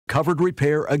covered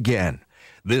repair again.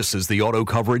 This is the auto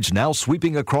coverage now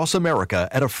sweeping across America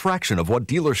at a fraction of what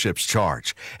dealerships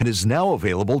charge and is now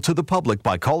available to the public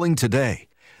by calling today.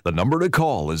 The number to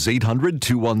call is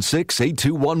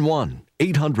 800-216-8211.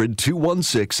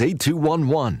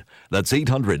 800-216-8211. That's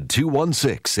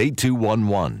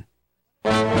 800-216-8211.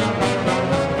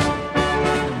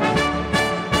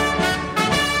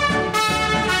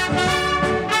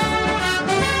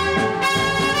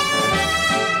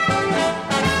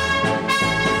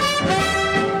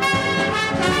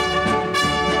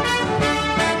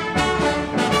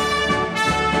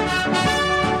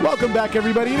 Welcome back,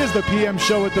 everybody. It is the PM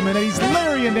Show with the Manettis.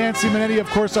 Larry and Nancy Manetti, of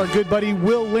course, our good buddy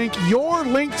Will Link, your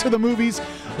link to the movies.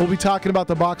 We'll be talking about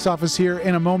the box office here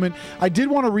in a moment. I did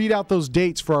want to read out those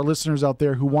dates for our listeners out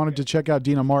there who wanted to check out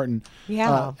Dina Martin.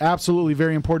 Yeah. Absolutely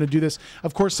very important to do this.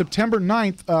 Of course, September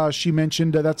 9th, she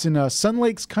mentioned, that's in Sun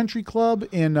Lakes Country Club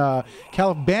in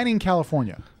Banning,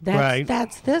 California.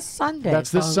 That's this Sunday.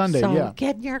 That's this Sunday, so yeah.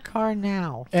 Get in your car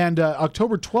now. And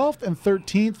October 12th and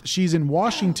 13th, she's in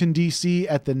Washington, D.C.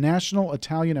 at the National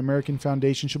Italian American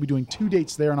Foundation. She'll be doing 2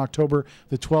 dates there on October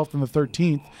the 12th and the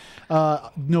 13th.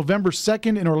 November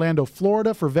 2nd in Orlando,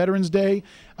 Florida for Veterans Day.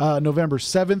 November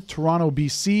 7th, Toronto,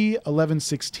 BC,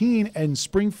 11/16, and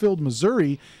Springfield,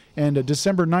 Missouri. And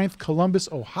December 9th, Columbus,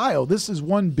 Ohio. This is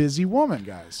one busy woman,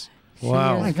 guys.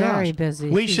 Wow. She is very busy.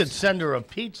 We should send her a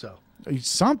pizza.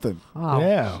 Something. Oh.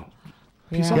 Yeah.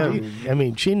 Yeah. I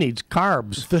mean, she needs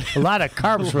carbs. A lot of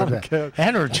carbs for the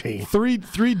energy.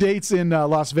 Three dates in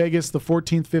Las Vegas, the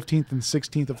 14th, 15th, and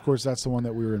 16th. Of course, that's the one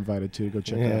that we were invited to go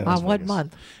check out. On what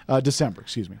month? December,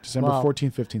 December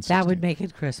 14th, 15th, 16th. That would make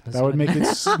it Christmas. That would make it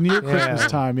near Christmas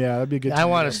time. Yeah, that'd be a good time. I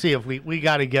want to see if we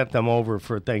got to get them over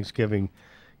for Thanksgiving.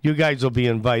 You guys will be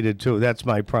invited, too. That's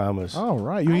my promise. All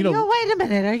right. Wait a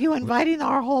minute. Are you inviting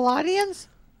our whole audience?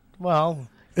 Well...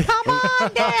 Come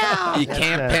on down. You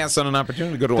can't pass on an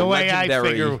opportunity to go to the a way legendary...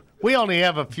 I figure, we only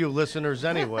have a few listeners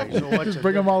anyway. So just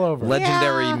bring them all over.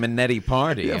 Legendary Manetti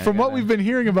party. Yeah, from what we've been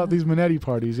hearing about these Manetti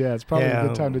parties, it's probably a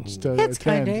good time to just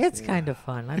attend. It's kind of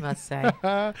fun, I must say.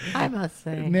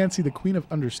 Nancy, the queen of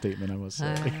understatement, I must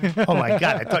say. Oh, my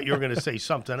God. I thought you were going to say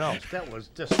something else. That was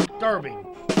disturbing.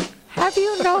 Have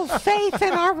you no faith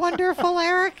in our wonderful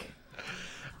Eric?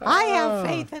 I have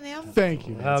faith in him. Thank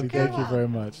you, Nancy. Thank you very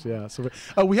much. Yeah. So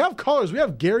we have callers. We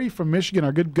have Gary from Michigan,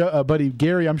 our good buddy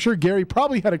Gary. I'm sure Gary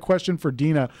probably had a question for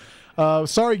Dina.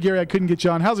 Sorry, Gary, I couldn't get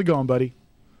you on. How's it going, buddy?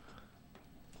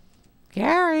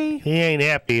 Gary. He ain't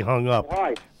happy. He hung up.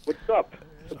 Hi. What's up?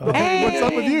 Hey. What's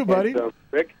up with you, buddy?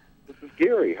 Rick, this is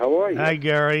Gary. How are you? Hi,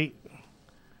 Gary.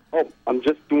 Oh, I'm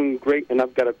just doing great, and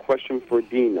I've got a question for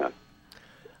Dina.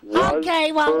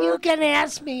 Okay, well, you can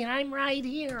ask me. I'm right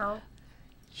here.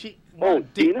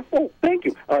 Dina? Oh, thank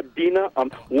you. Dina,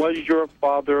 was your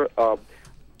father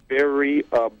very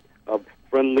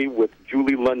friendly with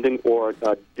Julie London, or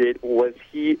was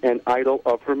he an idol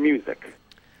of her music?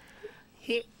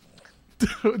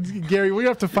 Gary, we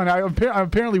have to find out.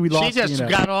 Apparently, we lost Dina. She just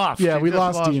got off. Yeah, we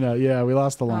lost Dina. Yeah, we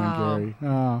lost the line,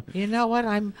 Gary. You know what?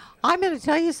 I'm going to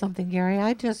tell you something, Gary.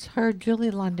 I just heard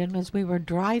Julie London as we were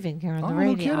driving here on the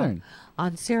radio. No kidding.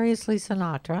 On Seriously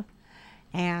Sinatra,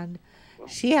 and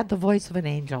she had the voice of an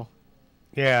angel.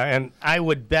 Yeah, and I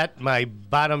would bet my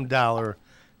bottom dollar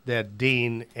that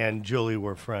Dean and Julie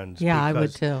were friends. Yeah, I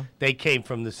would too. They came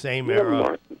from the same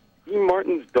era. Dean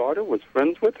Martin's daughter was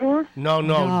friends with her?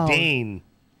 No, Dean.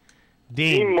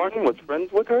 Dean Martin was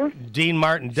friends with her? Dean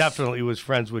Martin definitely was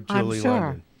friends with Julie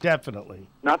London. Definitely.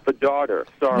 Not the daughter.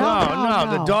 Sorry.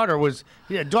 No. The daughter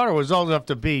was old enough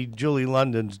to be Julie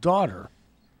London's daughter.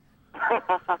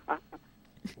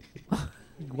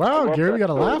 Wow, Gary, we got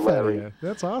to laugh at you.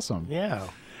 That's awesome. Yeah.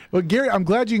 Well, Gary, I'm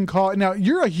glad you can call. Now,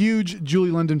 you're a huge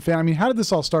Julie London fan. I mean, how did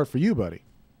this all start for you, buddy?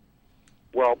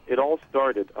 Well, it all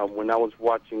started when I was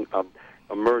watching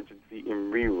Emergency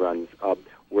in reruns,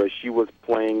 where she was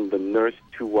playing the nurse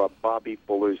to Bobby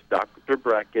Fuller's Dr.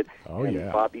 Brackett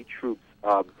and Bobby Troop's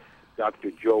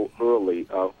Dr. Joe Early,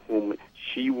 whom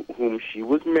she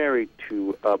was married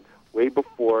to way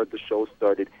before the show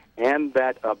started, and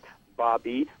that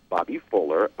Bobby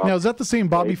Fuller. Now, is that the same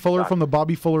Bobby Fuller from the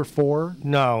Bobby Fuller 4?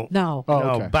 No. No. Oh,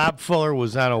 okay. Bob Fuller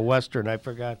was on a Western. I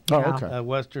forgot. Oh, okay. A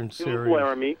Western He series. was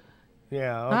Laramie.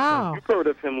 Yeah. Okay. Oh. You've heard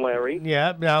of him, Larry.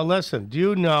 Yeah. Now, listen. Do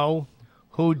you know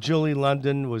who Julie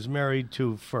London was married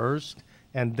to first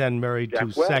and then married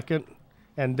to second?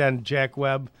 And then Jack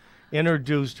Webb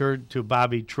introduced her to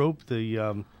Bobby Troop,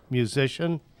 the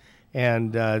musician,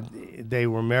 and they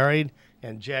were married.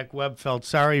 And Jack Webb felt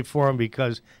sorry for him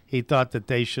because he thought that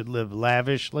they should live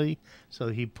lavishly. So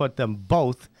he put them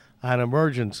both on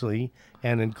Emergency,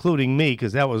 and including me,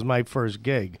 because that was my first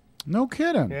gig. No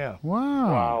kidding. Yeah.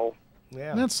 Wow. Wow.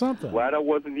 Yeah. That's something. Glad I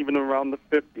wasn't even around the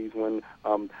 50s when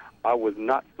I was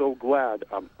not so glad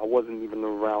I wasn't even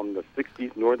around the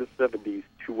 60s nor the 70s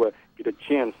to get a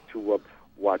chance to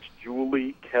watch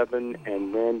Julie, Kevin,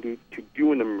 and Randy to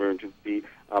do an Emergency.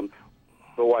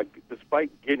 So despite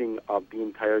getting the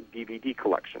entire DVD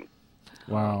collection.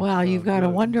 Wow. Well, you've got a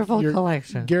wonderful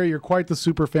collection. Gary, you're quite the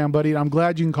super fan, buddy. I'm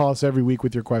glad you can call us every week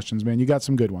with your questions, man. You got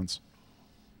some good ones.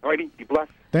 All righty, be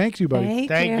blessed. Thank you, buddy.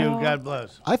 Thank you. God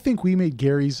bless. I think we made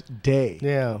Gary's day.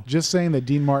 Yeah. Just saying that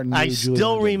Dean Martin. I knew Julie still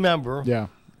London. remember Yeah.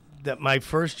 that my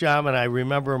first job, and I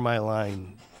remember my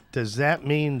line. Does that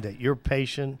mean that your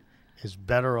patient is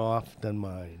better off than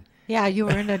mine? Yeah, you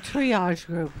were in a triage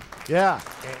group. Yeah.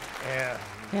 Yeah.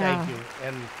 Yeah. Thank you.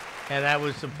 And I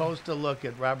was supposed to look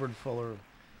at Robert Fuller,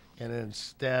 and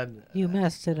instead You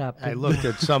messed it up. I looked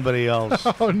at somebody else.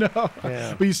 Oh no.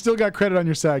 Yeah. But you still got credit on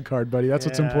your SAG card, buddy. That's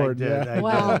what's Yeah, important. I did. Yeah. I did.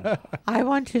 Well, I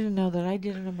want you to know that I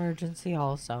did an emergency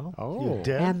also. Oh. You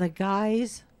did? And the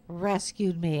guys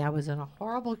rescued me. I was in a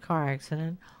horrible car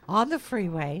accident on the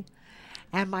freeway,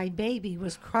 and my baby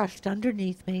was crushed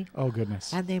underneath me, Oh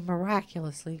goodness. and they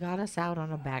miraculously got us out on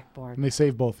a backboard. And they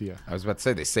saved both of you. I was about to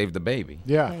say they saved the baby.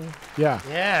 Yeah. They- Yeah.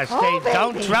 Yeah, Oh,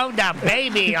 don't baby. throw the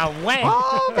baby away.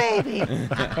 Oh, baby.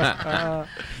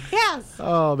 Yes.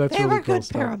 Oh, that's They really were cool good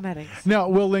stuff. paramedics. Now,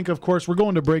 Will Link, of course, we're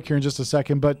going to break here in just a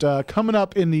second, but coming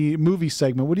up in the movie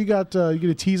segment, what do you got? You going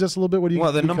to tease us a little bit? What do you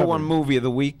Well, the you number one covering? movie of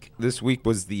the week this week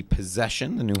was The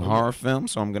Possession, the new horror film.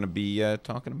 So I'm going to be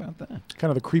talking about that. Kind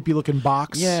of the creepy looking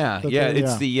box. Yeah, that yeah.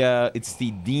 they- It's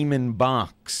the demon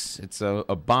box. It's a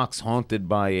box haunted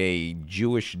by a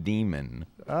Jewish demon.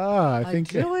 I think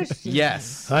Jewish.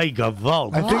 Yes. Hi,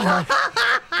 Gavalt.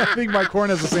 I think my corn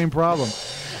has the same problem.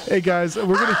 Hey guys,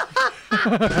 we're gonna.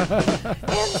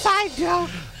 Inside joke.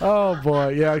 Oh boy,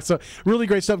 yeah. So really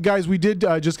great stuff, guys. We did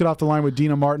just get off the line with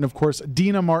Dina Martin, of course.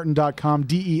 DinaMartin.com,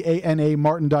 DEANA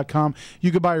Martin.com.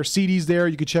 You could buy her CDs there.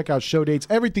 You could check out show dates,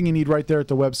 everything you need right there at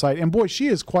the website. And boy, she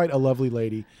is quite a lovely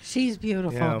lady. She's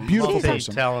beautiful. Yeah, Beautiful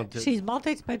person. multi-talented. She's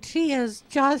but she is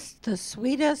just the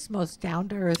sweetest, most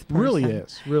down-to-earth person. Really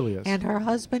is, really is. And her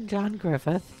husband, John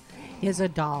Griffith, is a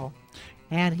doll.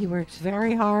 And he works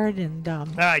very hard. And All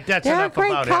right, that's they're a enough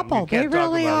great about him. couple. You They can't talk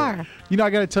really about are. it. You know, I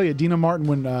got to tell you, Dina Martin,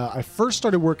 when I first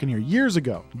started working here years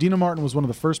ago, Dina Martin was one of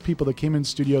the first people that came in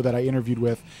studio that I interviewed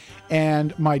with.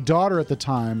 And my daughter at the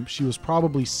time, she was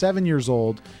probably 7 years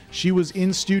old. She was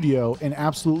in studio and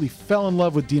absolutely fell in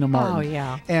love with Dina Martin. Oh,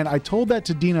 yeah. And I told that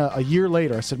to Dina a year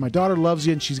later. I said, my daughter loves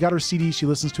you, and she's got her CD. She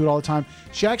listens to it all the time.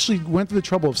 She actually went through the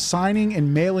trouble of signing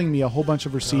and mailing me a whole bunch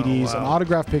of her CDs, an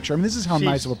autographed picture. I mean, this is how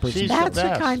nice of a person she's she is. That's the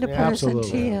best. kind of Yeah. person Absolutely.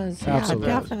 she is. Absolutely.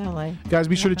 Yeah, definitely. Guys,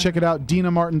 be sure to check it out,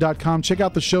 DinaMartin.com. Check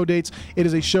out the show dates. It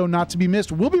is a show not to be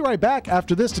missed. We'll be right back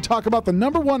after this to talk about the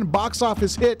 #1 box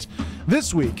office hit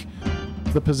this week,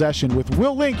 The Possession, with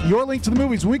Will Link, your link to the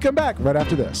movies, when we come back right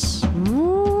after this.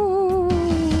 Ooh.